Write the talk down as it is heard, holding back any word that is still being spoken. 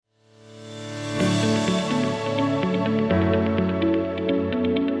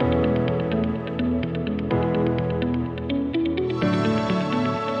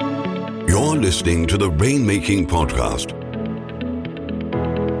listening to the Rainmaking Podcast,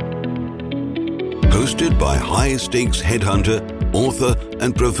 hosted by high-stakes headhunter, author,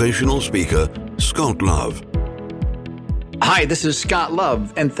 and professional speaker, Scott Love. Hi, this is Scott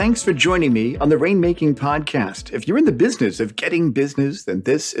Love, and thanks for joining me on the Rainmaking Podcast. If you're in the business of getting business, then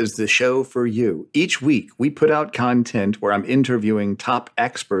this is the show for you. Each week, we put out content where I'm interviewing top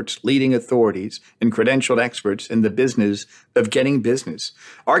experts, leading authorities, and credentialed experts in the business of getting business.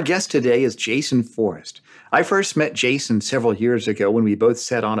 Our guest today is Jason Forrest. I first met Jason several years ago when we both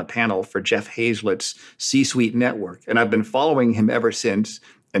sat on a panel for Jeff Hazlett's C-Suite Network, and I've been following him ever since,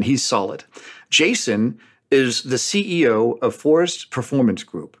 and he's solid. Jason is the CEO of Forrest Performance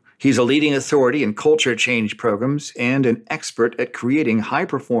Group. He's a leading authority in culture change programs and an expert at creating high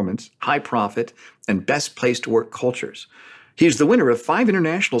performance, high profit, and best place to work cultures. He's the winner of 5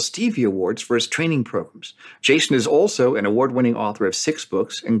 International Stevie Awards for his training programs. Jason is also an award-winning author of 6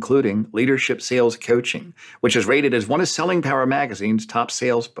 books, including Leadership Sales Coaching, which is rated as one of Selling Power Magazine's top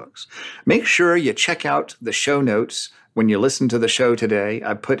sales books. Make sure you check out the show notes when you listen to the show today.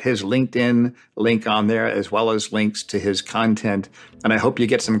 I put his LinkedIn link on there as well as links to his content, and I hope you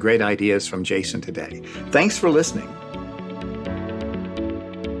get some great ideas from Jason today. Thanks for listening.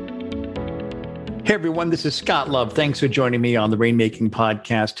 Hey everyone, this is Scott Love. Thanks for joining me on the Rainmaking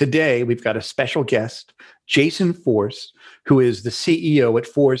Podcast. Today, we've got a special guest, Jason Forrest, who is the CEO at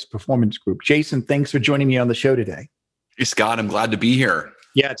Forrest Performance Group. Jason, thanks for joining me on the show today. Hey Scott, I'm glad to be here.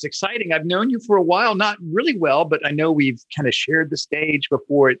 Yeah, it's exciting. I've known you for a while, not really well, but I know we've kind of shared the stage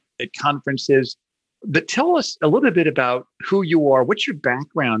before at conferences. But tell us a little bit about who you are. What's your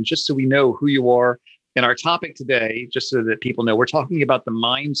background, just so we know who you are. And our topic today, just so that people know, we're talking about the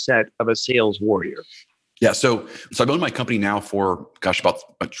mindset of a sales warrior. Yeah, so I've owned my company now for, about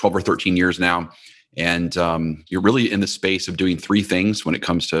 12 or 13 years now. And you're really in the space of doing 3 things when it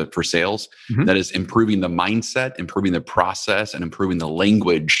comes for sales. Mm-hmm. That is improving the mindset, improving the process, and improving the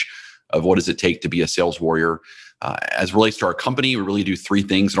language of what does it take to be a sales warrior. As it relates to our company, we really do 3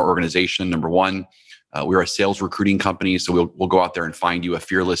 things in our organization. Number 1, we're a sales recruiting company. So we'll go out there and find you a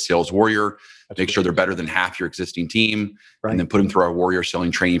fearless sales warrior, make sure they're better than half your existing team, right, and then put them through our warrior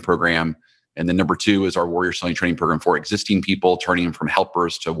selling training program. And then number 2 is our warrior selling training program for existing people, turning them from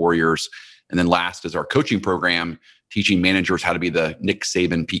helpers to warriors. And then last is our coaching program, teaching managers how to be the Nick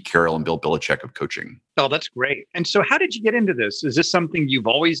Saban, Pete Carroll, and Bill Belichick of coaching. Oh, that's great. And so how did you get into this? Is this something you've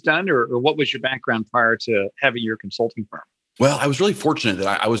always done, or what was your background prior to having your consulting firm? Well, I was really fortunate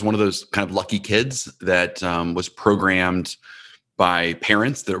that I was one of those kind of lucky kids that was programmed by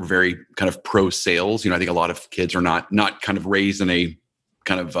parents that were very kind of pro sales. I think a lot of kids are not kind of raised in a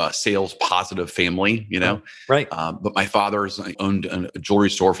kind of sales positive family, Right. But my father's owned a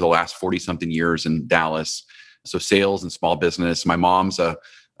jewelry store for the last 40 something years in Dallas. So sales and small business. My mom's a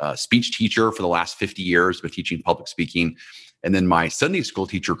speech teacher for the last 50 years, been teaching public speaking. And then my Sunday school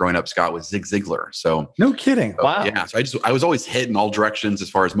teacher growing up, Scott, was Zig Ziglar. So no kidding. Wow. Yeah. So I was always hit in all directions as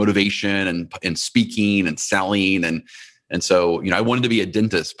far as motivation and speaking and selling. And so, I wanted to be a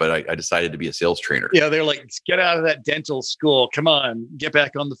dentist, but I decided to be a sales trainer. Yeah, they're like, get out of that dental school. Come on, get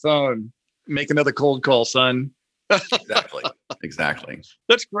back on the phone. Make another cold call, son. Exactly.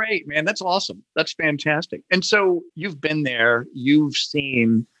 That's great, man. That's awesome. That's fantastic. And so you've been there. You've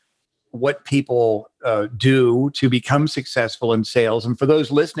seen what people do to become successful in sales. And for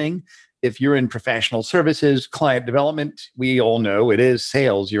those listening, if you're in professional services, client development, we all know it is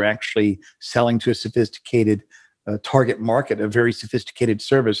sales. You're actually selling to a sophisticated target market, a very sophisticated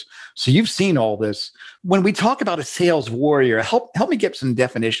service. So you've seen all this. When we talk about a sales warrior, help me get some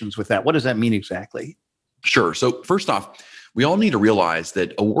definitions with that. What does that mean exactly? Sure. So first off, we all need to realize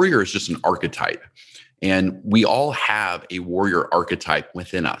that a warrior is just an archetype, and we all have a warrior archetype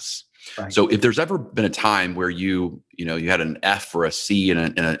within us. Right. So if there's ever been a time where you had an F or a C in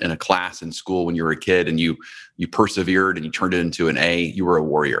a class in school when you were a kid, and you persevered and you turned it into an A, you were a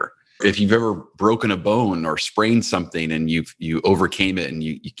warrior. If you've ever broken a bone or sprained something and you overcame it and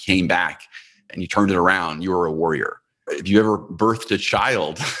you came back and you turned it around, you were a warrior. If you ever birthed a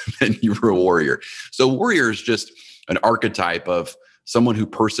child, then you were a warrior. So warrior is just an archetype of someone who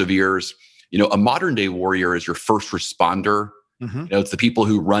perseveres. A modern day warrior is your first responder. Mm-hmm. It's the people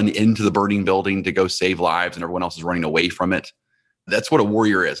who run into the burning building to go save lives and everyone else is running away from it. That's what a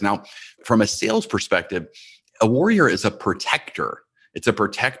warrior is. Now, from a sales perspective, a warrior is a protector. It's a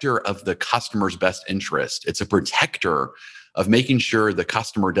protector of the customer's best interest. It's a protector of making sure the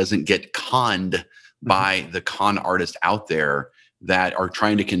customer doesn't get conned by the con artist out there that are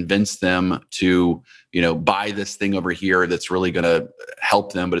trying to convince them to, buy this thing over here that's really going to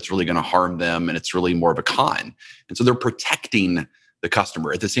help them, but it's really going to harm them. And it's really more of a con. And so they're protecting the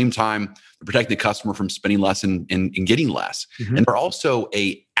customer. At the same time, they're protecting the customer from spending less and getting less. Mm-hmm. And they're also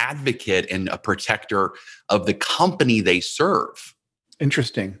a advocate and a protector of the company they serve.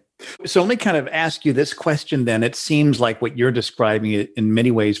 Interesting. So let me kind of ask you this question then. It seems like what you're describing it in many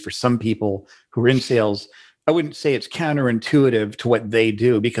ways for some people who are in sales, I wouldn't say it's counterintuitive to what they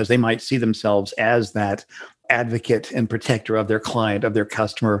do because they might see themselves as that advocate and protector of their client, of their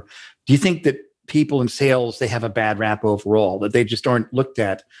customer. Do you think that people in sales, they have a bad rap overall, that they just aren't looked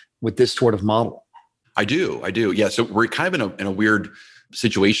at with this sort of model? I do. Yeah. So we're kind of in a weird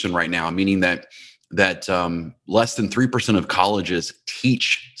situation right now, meaning that less than 3% of colleges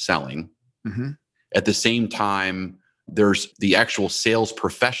teach selling. Mm-hmm. At the same time, there's the actual sales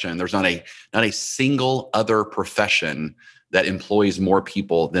profession. There's not a single other profession that employs more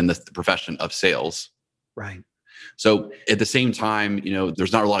people than the profession of sales. Right. So at the same time,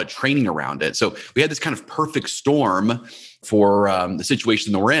 there's not a lot of training around it. So we had this kind of perfect storm for the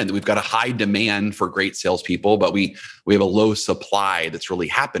situation that we're in. That we've got a high demand for great salespeople, but we have a low supply that's really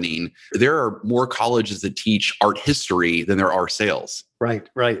happening. There are more colleges that teach art history than there are sales. Right.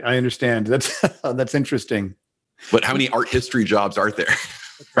 I understand. That's interesting. But how many art history jobs are there?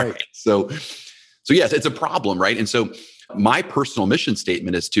 Right. So yes, it's a problem, right? And so my personal mission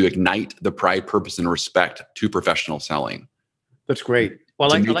statement is to ignite the pride, purpose, and respect to professional selling. That's great. Well,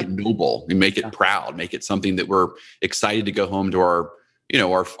 to make it noble, and make it proud, make it something that we're excited to go home to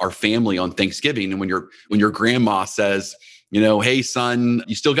our family on Thanksgiving. And when your grandma says, hey son,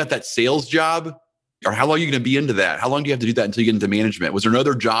 you still got that sales job? Or how long are you going to be into that? How long do you have to do that until you get into management? Was there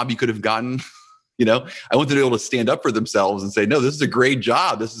another job you could have gotten? I want them to be able to stand up for themselves and say, no, this is a great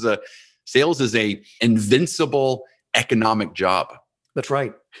job. Sales is a invincible economic job. That's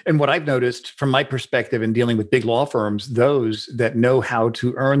right. And what I've noticed from my perspective in dealing with big law firms, those that know how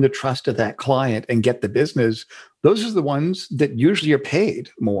to earn the trust of that client and get the business, those are the ones that usually are paid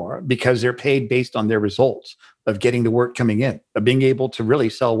more because they're paid based on their results of getting the work coming in, of being able to really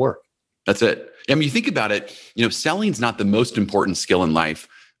sell work. That's it. I mean, you think about it, selling's not the most important skill in life,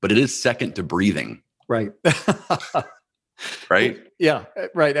 but it is second to breathing. Right. Right? Yeah,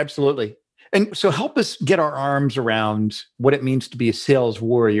 right. Absolutely. And so help us get our arms around what it means to be a sales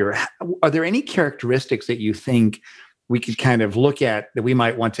warrior. Are there any characteristics that you think we could kind of look at that we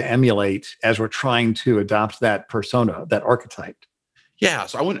might want to emulate as we're trying to adopt that persona, that archetype? Yeah.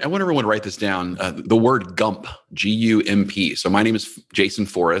 So I want everyone to write this down. The word GUMP, G-U-M-P. So my name is Jason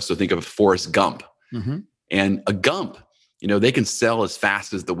Forrest. So think of Forrest Gump. Mm-hmm. And a GUMP, they can sell as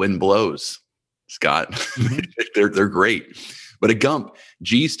fast as the wind blows, Scott. Mm-hmm. They're great. But a GUMP,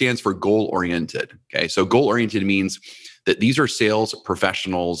 G stands for goal-oriented. Okay, so goal-oriented means that these are sales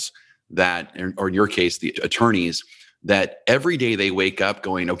professionals that, or in your case, the attorneys, that every day they wake up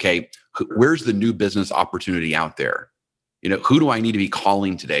going, okay, where's the new business opportunity out there? Who do I need to be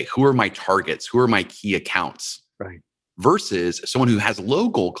calling today? Who are my targets? Who are my key accounts? Right. Versus someone who has low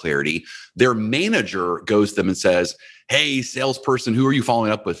goal clarity, their manager goes to them and says, hey, salesperson, who are you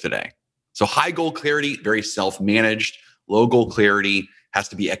following up with today? So high goal clarity, very self-managed. Low goal clarity has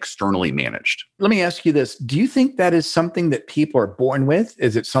to be externally managed. Let me ask you this. Do you think that is something that people are born with?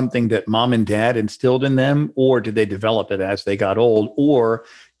 Is it something that mom and dad instilled in them, or did they develop it as they got old? Or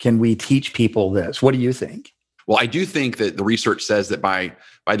can we teach people this? What do you think? Well, I do think that the research says that by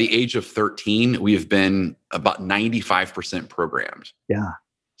the age of 13, we have been about 95% programmed. Yeah.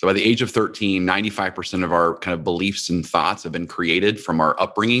 So by the age of 13, 95% of our kind of beliefs and thoughts have been created from our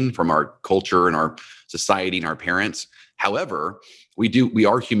upbringing, from our culture and our society and our parents. However, we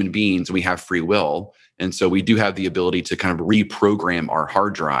are human beings. We have free will. And so we do have the ability to kind of reprogram our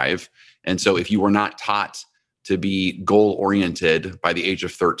hard drive. And so if you were not taught to be goal-oriented by the age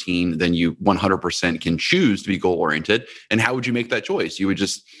of 13, then you 100% can choose to be goal-oriented. And how would you make that choice? You would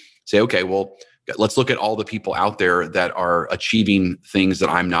just say, okay, well, let's look at all the people out there that are achieving things that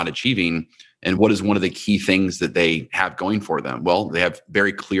I'm not achieving. And what is one of the key things that they have going for them? Well, they have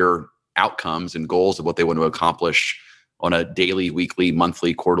very clear outcomes and goals of what they want to accomplish on a daily, weekly,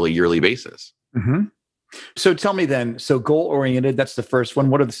 monthly, quarterly, yearly basis. Mm-hmm. So tell me then, so goal-oriented, that's the first one.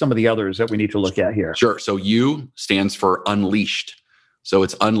 What are some of the others that we need to look at here? Sure. So U stands for unleashed. So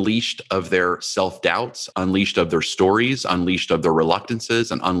it's unleashed of their self-doubts, unleashed of their stories, unleashed of their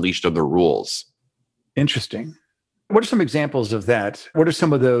reluctances, and unleashed of their rules. Interesting. What are some examples of that? What are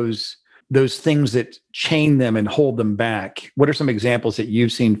some of those things that chain them and hold them back? What are some examples that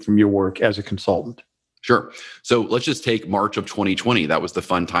you've seen from your work as a consultant? Sure. So let's just take March of 2020. That was the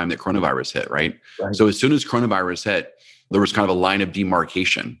fun time that coronavirus hit, right? So as soon as coronavirus hit, there was kind of a line of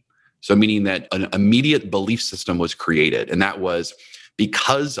demarcation. So meaning that an immediate belief system was created. And that was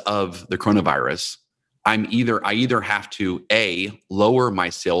because of the coronavirus, I either have to A, lower my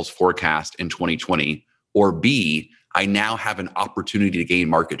sales forecast in 2020, or B, I now have an opportunity to gain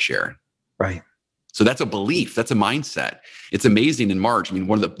market share. Right. So that's a belief. That's a mindset. It's amazing in March. I mean,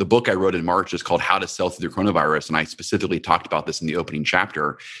 one of the book I wrote in March is called How to Sell Through the Coronavirus. And I specifically talked about this in the opening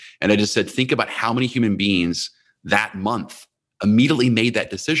chapter. And I just said, think about how many human beings that month immediately made that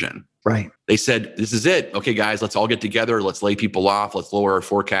decision. Right. They said, this is it. Okay, guys, let's all get together. Let's lay people off. Let's lower our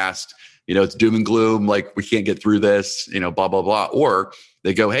forecast. It's doom and gloom. Like, we can't get through this, blah, blah, blah. Or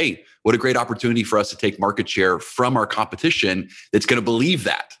they go, hey, what a great opportunity for us to take market share from our competition that's going to believe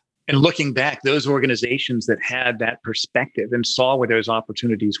that. And looking back, those organizations that had that perspective and saw where those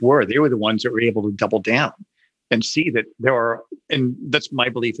opportunities were, they were the ones that were able to double down and see that there are, and that's my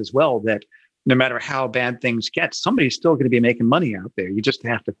belief as well, that no matter how bad things get, somebody's still going to be making money out there. You just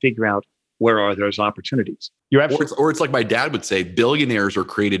have to figure out where are those opportunities. You're absolutely, or it's like my dad would say, billionaires are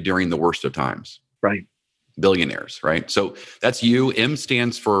created during the worst of times. Right. Billionaires, right? So that's you. M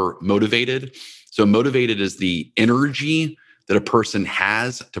stands for motivated. So motivated is the energy that a person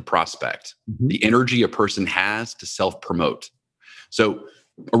has to prospect, the energy a person has to self-promote. So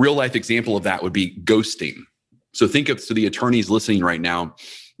a real life example of that would be ghosting. So think of, the attorneys listening right now,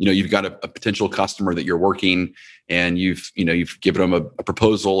 you've got a potential customer that you're working, and you've given them a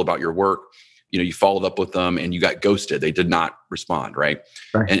proposal about your work. You followed up with them and you got ghosted. They did not respond, right?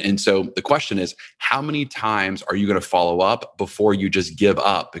 And so the question is, how many times are you going to follow up before you just give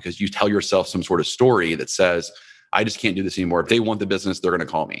up because you tell yourself some sort of story that says, I just can't do this anymore. If they want the business, they're going to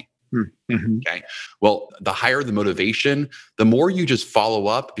call me. Okay. Well, the higher the motivation, the more you just follow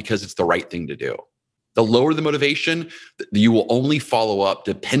up because it's the right thing to do. The lower the motivation, you will only follow up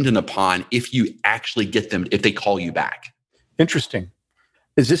dependent upon if you actually get them, if they call you back. Interesting.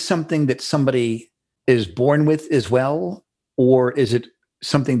 Is this something that somebody is born with as well? Or is it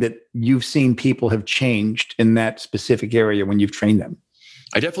something that you've seen people have changed in that specific area when you've trained them?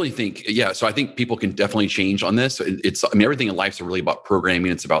 I definitely think, so I think people can definitely change on this. Everything in life is really about programming.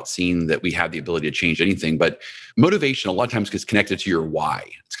 It's about seeing that we have the ability to change anything. But motivation a lot of times gets connected to your why.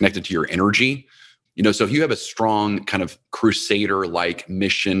 It's connected to your energy. So if you have a strong kind of crusader-like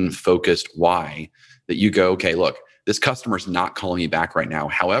mission-focused why that you go, okay, look, this customer's not calling me back right now.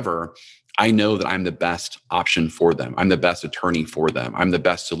 However, I know that I'm the best option for them. I'm the best attorney for them. I'm the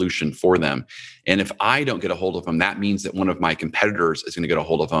best solution for them. And if I don't get a hold of them, that means that one of my competitors is going to get a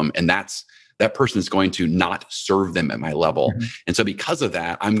hold of them. And that person is going to not serve them at my level. And so because of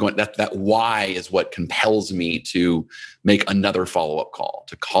that, that why is what compels me to make another follow-up call,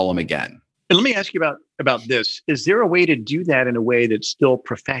 to call them again. And let me ask you about this. Is there a way to do that in a way that's still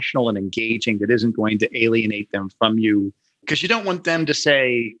professional and engaging, that isn't going to alienate them from you? Because you don't want them to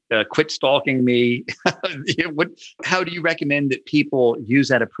say, quit stalking me. How do you recommend that people use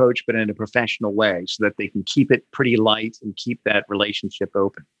that approach, but in a professional way, so that they can keep it pretty light and keep that relationship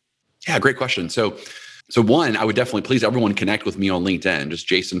open? Yeah, great question. So one, I would definitely please everyone connect with me on LinkedIn, just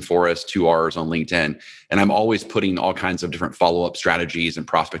Jason Forrest, 2 R's on LinkedIn. And I'm always putting all kinds of different follow-up strategies and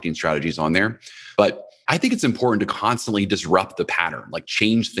prospecting strategies on there. But I think it's important to constantly disrupt the pattern, like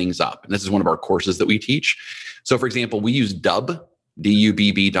change things up. And this is one of our courses that we teach. So for example, we use Dubb,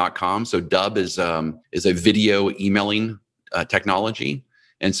 DUBB.com. So Dubb is a video emailing technology.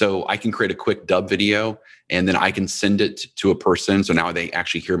 And so I can create a quick Dubb video and then I can send it to a person. So now they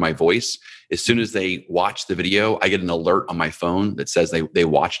actually hear my voice. As soon as they watch the video, I get an alert on my phone that says they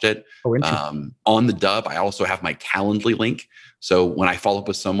watched it. On the Dubb, I also have my Calendly link. So when I follow up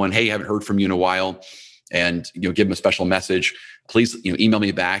with someone, hey, I haven't heard from you in a while, and give them a special message, please email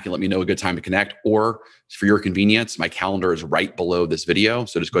me back and let me know a good time to connect. Or for your convenience, my calendar is right below this video.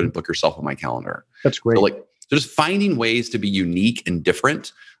 So just go ahead and book yourself on my calendar. That's great. So just finding ways to be unique and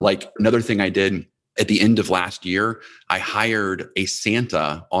different. Like another thing I did at the end of last year, I hired a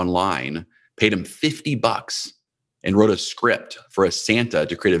Santa online, paid him $50 and wrote a script for a Santa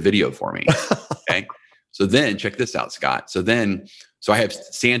to create a video for me. Okay. So then check this out, Scott. So I have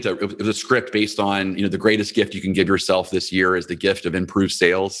Santa. It was a script based on, the greatest gift you can give yourself this year is the gift of improved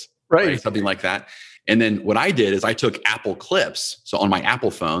sales, right? Something like that. And then what I did is I took Apple Clips. So on my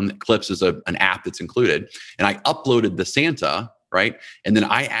Apple phone, Clips is an app that's included. And I uploaded the Santa, right? And then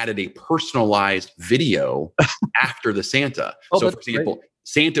I added a personalized video after the Santa. So for example,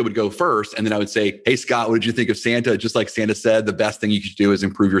 Santa would go first. And then I would say, hey, Scott, what did you think of Santa? Just like Santa said, the best thing you could do is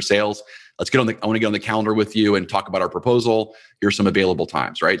improve your sales. I want to get on the calendar with you and talk about our proposal. Here's some available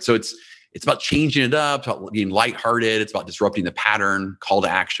times, right? So it's about changing it up, it's about being lighthearted. It's about disrupting the pattern, call to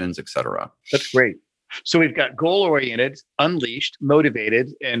actions, et cetera. That's great. So we've got goal-oriented, unleashed,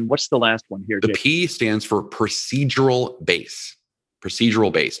 motivated, and what's the last one here, The Jake? P stands for procedural based.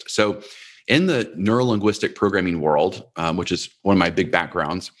 Procedural based. So in the neurolinguistic programming world, which is one of my big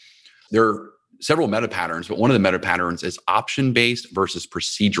backgrounds, there are several meta patterns, but one of the meta patterns is option-based versus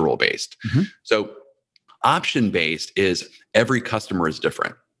procedural-based. Mm-hmm. So option-based is every customer is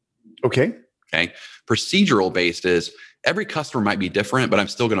different. Okay. Procedural-based is every customer might be different, but I'm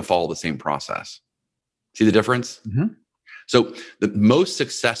still going to follow the same process. See the difference? Mm-hmm. So the most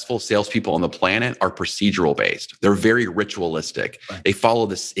successful salespeople on the planet are procedural based. They're very ritualistic. Right. They follow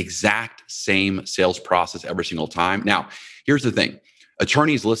this exact same sales process every single time. Now, here's the thing.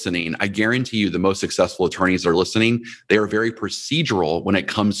 Attorneys listening, I guarantee you the most successful attorneys that are listening, they are very procedural when it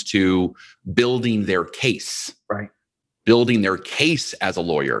comes to building their case. Right. Building their case as a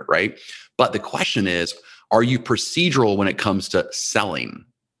lawyer, right? But the question is, are you procedural when it comes to selling?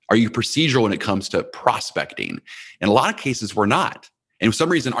 Are you procedural when it comes to prospecting? In a lot of cases, we're not. And for some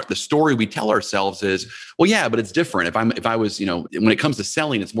reason, the story we tell ourselves is, well, yeah, but it's different. If I was, when it comes to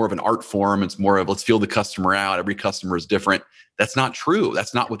selling, it's more of an art form. It's more of let's feel the customer out. Every customer is different. That's not true.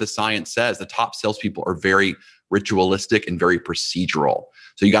 That's not what the science says. The top salespeople are very ritualistic and very procedural.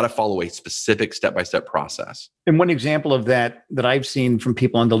 So you got to follow a specific step-by-step process. And one example of that I've seen from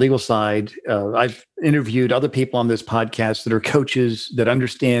people on the legal side, I've interviewed other people on this podcast that are coaches that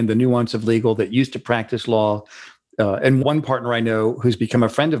understand the nuance of legal, that used to practice law. And one partner I know who's become a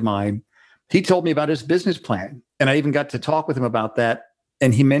friend of mine, he told me about his business plan. And I even got to talk with him about that.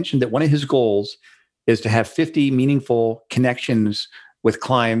 And he mentioned that one of his goals is to have 50 meaningful connections with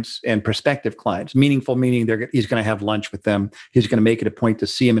clients and prospective clients. Meaningful meaning he's going to have lunch with them. He's going to make it a point to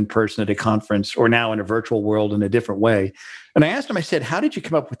see them in person at a conference or now in a virtual world in a different way. And I asked him, I said, how did you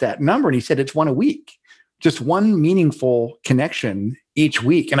come up with that number? And he said, it's one a week. Just one meaningful connection each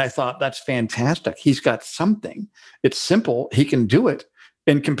week. And I thought, that's fantastic. He's got something. It's simple. He can do it.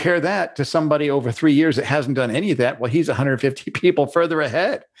 And compare that to somebody over 3 years that hasn't done any of that. Well, he's 150 people further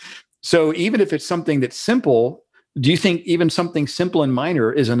ahead. So even if it's something that's simple, do you think even something simple and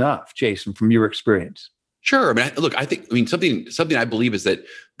minor is enough, Jason, from your experience? Sure. I think something I believe is that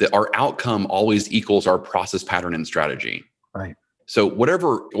our outcome always equals our process, pattern, and strategy. Right. So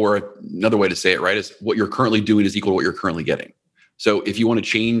whatever, or another way to say it, right, is what you're currently doing is equal to what you're currently getting. So if you want to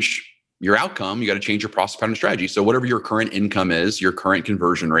change your outcome, you got to change your process, pattern, and strategy. So whatever your current income is, your current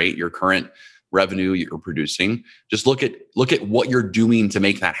conversion rate, your current revenue you're producing, just look at what you're doing to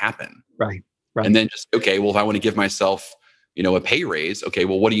make that happen. Right. And then just, okay, well, if I want to give myself, a pay raise, okay,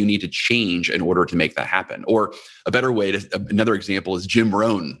 well, what do you need to change in order to make that happen? Or another example is Jim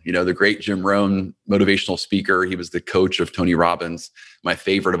Rohn, the great Jim Rohn, motivational speaker. He was the coach of Tony Robbins, my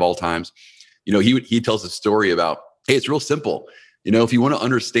favorite of all times. He tells a story about, hey, it's real simple. If you want to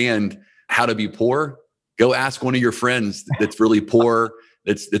understand how to be poor, go ask one of your friends that's really poor,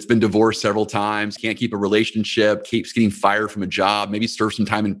 that's been divorced several times, can't keep a relationship, keeps getting fired from a job, maybe serve some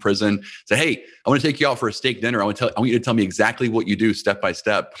time in prison. Say, hey, I want to take you out for a steak dinner. I want you to tell me exactly what you do step by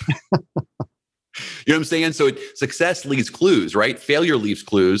step. You know what I'm saying? So success leaves clues, right? Failure leaves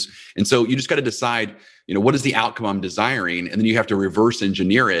clues. And so you just got to decide, what is the outcome I'm desiring? And then you have to reverse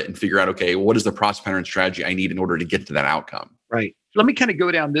engineer it and figure out, okay, what is the process, pattern, strategy I need in order to get to that outcome? Right. Let me kind of go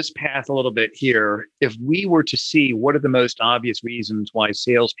down this path a little bit here. If we were to see what are the most obvious reasons why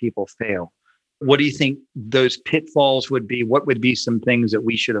salespeople fail, what do you think those pitfalls would be? What would be some things that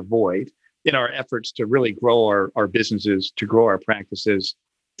we should avoid in our efforts to really grow our businesses, to grow our practices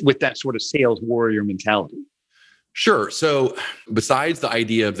with that sort of sales warrior mentality? Sure. So besides the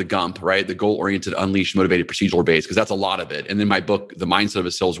idea of the GUMP, right, the goal-oriented, unleashed, motivated, procedural based, because that's a lot of it. And in my book, The Mindset of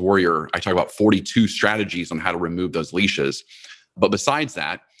a Sales Warrior, I talk about 42 strategies on how to remove those leashes. But besides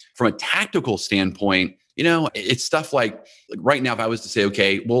that, from a tactical standpoint, it's stuff like right now, if I was to say,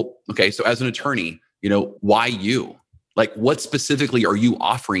 so as an attorney, why you? Like, what specifically are you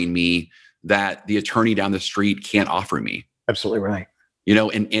offering me that the attorney down the street can't offer me? Absolutely right.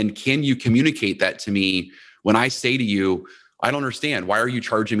 And can you communicate that to me when I say to you, I don't understand. Why are you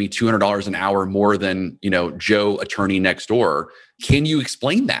charging me $200 an hour more than, Joe attorney next door? Can you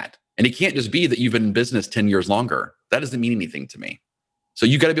explain that? And it can't just be that you've been in business 10 years longer. That doesn't mean anything to me. So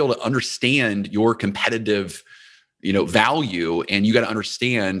you got to be able to understand your competitive, value, and you got to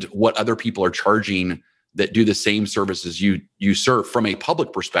understand what other people are charging that do the same services you serve from a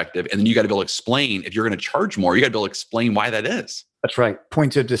public perspective. And then you got to be able to explain, if you're going to charge more, you got to be able to explain why that is. That's right.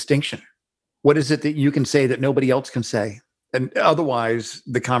 Points of distinction. What is it that you can say that nobody else can say? And otherwise,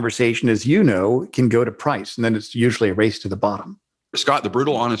 the conversation, as can go to price. And then it's usually a race to the bottom. Scott, the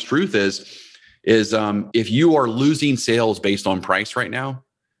brutal, honest truth is if you are losing sales based on price right now,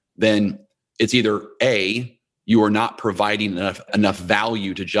 then it's either A, you are not providing enough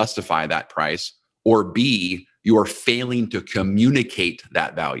value to justify that price, or B, you are failing to communicate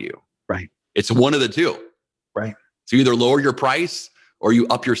that value. Right. It's one of the two. Right. So you either lower your price or you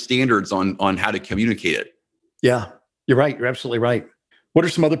up your standards on how to communicate it. Yeah, you're right. You're absolutely right. What are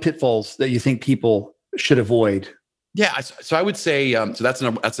some other pitfalls that you think people should avoid? Yeah. So I would say, so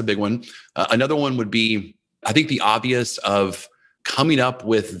that's a big one. Another one would be, I think, the obvious of coming up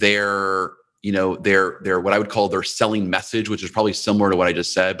with their what I would call their selling message, which is probably similar to what I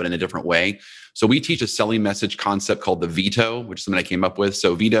just said, but in a different way. So we teach a selling message concept called the veto, which is something I came up with.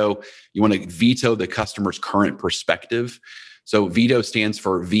 So veto, you want to veto the customer's current perspective. So veto stands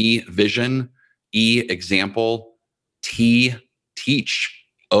for V, vision, E, example, T, teach,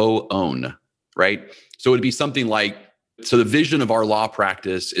 O, own, right? So it would be something like, so the vision of our law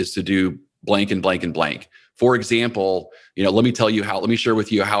practice is to do blank and blank and blank. For example, let me share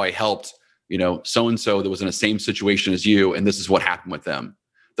with you how I helped, so-and-so that was in the same situation as you, and this is what happened with them.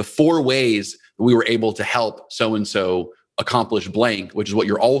 The 4 ways that we were able to help so-and-so accomplish blank, which is what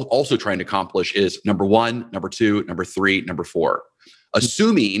you're also trying to accomplish, is number 1, number 2, number 3, number 4.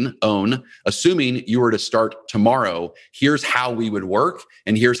 Assuming you were to start tomorrow, here's how we would work,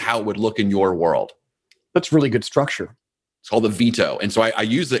 and here's how it would look in your world. That's really good structure. It's called the veto. And so I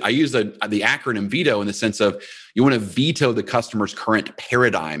use the acronym veto in the sense of you want to veto the customer's current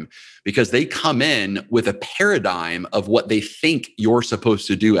paradigm, because they come in with a paradigm of what they think you're supposed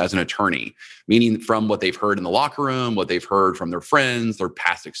to do as an attorney, meaning from what they've heard in the locker room, what they've heard from their friends, their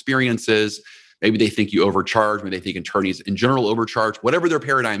past experiences. Maybe they think you overcharge. Maybe they think attorneys in general overcharge. Whatever their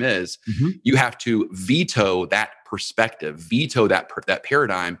paradigm is, you have to veto that perspective, veto that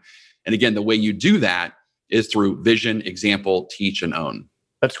paradigm. And again, the way you do that is through vision, example, teach, and own.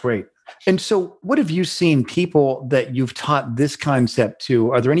 That's great. And so what have you seen people that you've taught this concept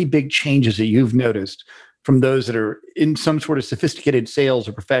to? Are there any big changes that you've noticed from those that are in some sort of sophisticated sales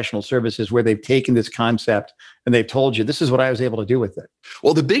or professional services where they've taken this concept and they've told you, this is what I was able to do with it?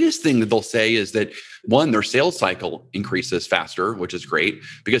 Well, the biggest thing that they'll say is that, one, their sales cycle increases faster, which is great,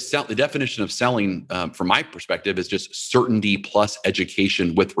 because the definition of selling, from my perspective, is just certainty plus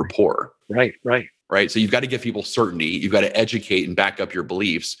education with rapport. Right. So you've got to give people certainty. You've got to educate and back up your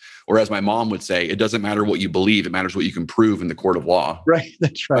beliefs. Or as my mom would say, it doesn't matter what you believe. It matters what you can prove in the court of law. Right.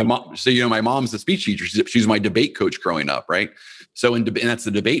 That's right. My mom's a speech teacher. She's my debate coach growing up. Right. So and that's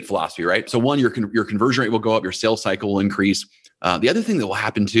the debate philosophy. Right. So one, your conversion rate will go up. Your sales cycle will increase. The other thing that will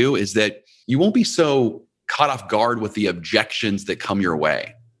happen too is that you won't be so caught off guard with the objections that come your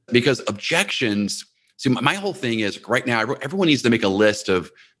way, because objections. See, my whole thing is right now, everyone needs to make a list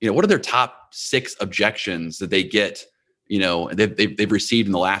of, what are their top 6 objections that they get, they've received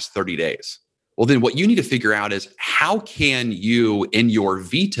in the last 30 days. Well, then what you need to figure out is how can you, in your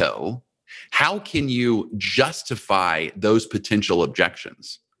veto, how can you justify those potential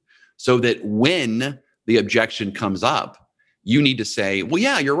objections so that when the objection comes up, you need to say, well,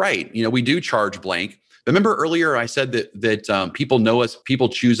 yeah, you're right. We do charge blank. Remember earlier I said that people know us, people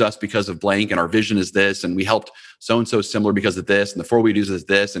choose us because of blank, and our vision is this, and we helped so-and-so similar because of this, and the 4 we do is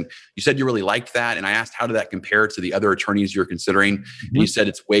this. And you said you really liked that. And I asked, how did that compare to the other attorneys you're considering? And you said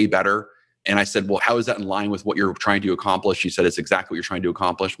it's way better. And I said, well, how is that in line with what you're trying to accomplish? You said it's exactly what you're trying to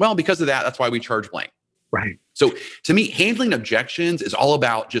accomplish. Well, because of that, that's why we charge blank. Right. So to me, handling objections is all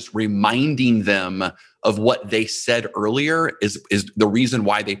about just reminding them of what they said earlier is the reason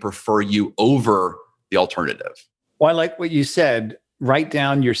why they prefer you over the alternative. Well, I like what you said. Write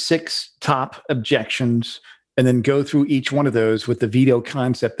down your 6 top objections and then go through each one of those with the veto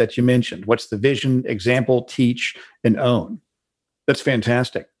concept that you mentioned. What's the vision, example, teach, and own? That's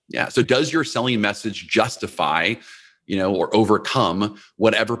fantastic. Yeah. So does your selling message justify, or overcome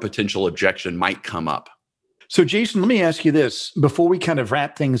whatever potential objection might come up? So Jason, let me ask you this. Before we kind of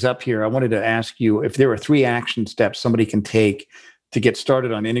wrap things up here, I wanted to ask you if there are 3 action steps somebody can take to get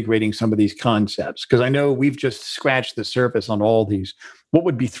started on integrating some of these concepts? Because I know we've just scratched the surface on all these. What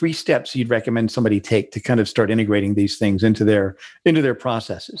would be 3 steps you'd recommend somebody take to kind of start integrating these things into their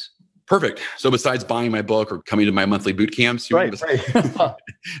processes? Perfect. So besides buying my book or coming to my monthly boot camps, right. at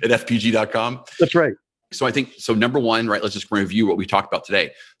fpg.com. That's right. So I think, number 1, right, let's just review what we talked about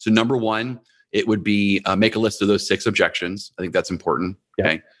today. So number 1, it would be make a list of those 6 objections. I think that's important.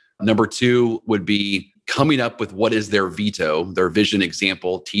 Okay. Yeah. Number 2 would be coming up with what is their veto, their vision,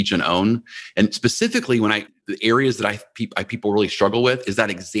 example, teach, and own. And specifically, the areas that people really struggle with is that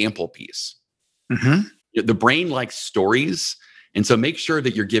example piece. The brain likes stories. And so make sure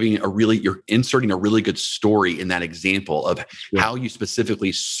that you're inserting a really good story in that example of how you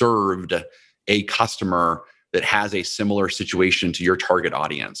specifically served a customer that has a similar situation to your target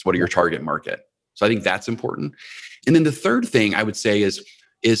audience. What are your target market? So I think that's important. And then the third thing I would say is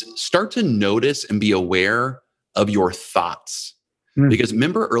start to notice and be aware of your thoughts. Because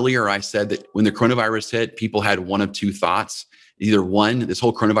remember earlier I said that when the coronavirus hit, people had one of two thoughts. Either one, this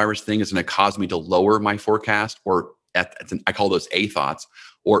whole coronavirus thing is going to cause me to lower my forecast, or I call those A thoughts,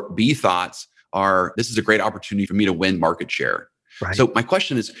 or B thoughts are, this is a great opportunity for me to win market share. Right. So my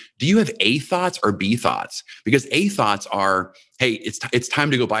question is, do you have A thoughts or B thoughts? Because A thoughts are, hey, it's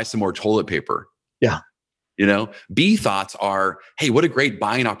time to go buy some more toilet paper. Yeah. B thoughts are, hey, what a great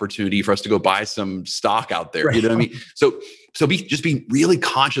buying opportunity for us to go buy some stock out there. Right. You know what I mean? So just be really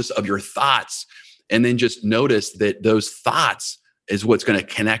conscious of your thoughts, and then just notice that those thoughts is what's going to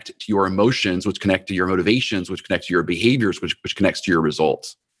connect to your emotions, which connect to your motivations, which connect to your behaviors, which connects to your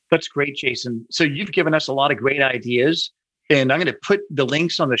results. That's great, Jason. So you've given us a lot of great ideas, and I'm going to put the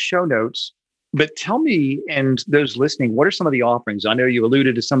links on the show notes. But tell me, and those listening, what are some of the offerings? I know you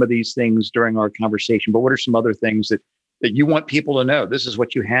alluded to some of these things during our conversation, but what are some other things that you want people to know? This is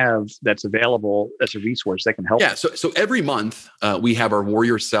what you have that's available as a resource that can help. Yeah. So every month we have our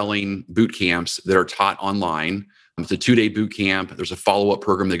warrior selling boot camps that are taught online. It's a 2-day boot camp. There's a follow-up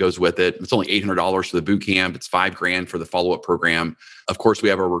program that goes with it. It's only $800 for the boot camp. It's $5,000 for the follow-up program. Of course, we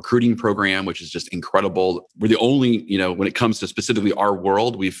have our recruiting program, which is just incredible. We're the only, when it comes to specifically our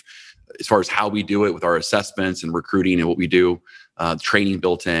world, as far as how we do it with our assessments and recruiting and what we do, training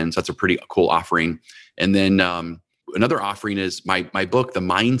built in. So that's a pretty cool offering. And then another offering is my book, The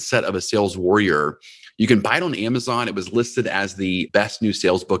Mindset of a Sales Warrior. You can buy it on Amazon. It was listed as the best new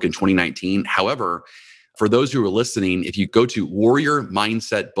sales book in 2019. However, for those who are listening, if you go to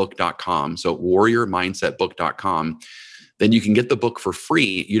warriormindsetbook.com, so warriormindsetbook.com, then you can get the book for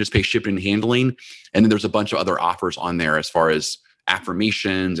free. You just pay shipping and handling. And then there's a bunch of other offers on there as far as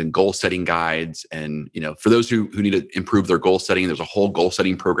affirmations and goal setting guides. And, for those who need to improve their goal setting, there's a whole goal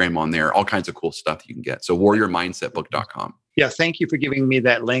setting program on there, all kinds of cool stuff you can get. So warriormindsetbook.com. Yeah. Thank you for giving me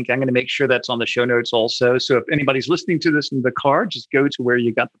that link. I'm going to make sure that's on the show notes also. So if anybody's listening to this in the car, just go to where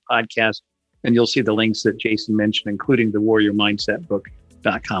you got the podcast and you'll see the links that Jason mentioned, including the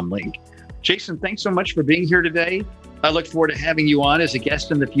warriormindsetbook.com link. Jason, thanks so much for being here today. I look forward to having you on as a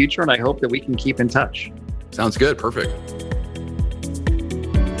guest in the future, and I hope that we can keep in touch. Sounds good. Perfect.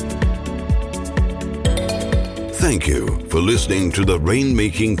 Thank you for listening to the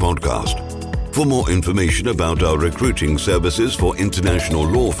Rainmaking Podcast. For more information about our recruiting services for international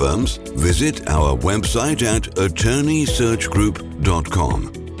law firms, visit our website at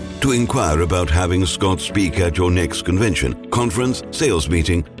attorneysearchgroup.com. To inquire about having Scott speak at your next convention, conference, sales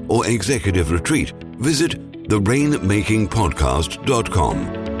meeting, or executive retreat, visit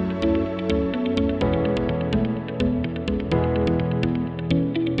therainmakingpodcast.com.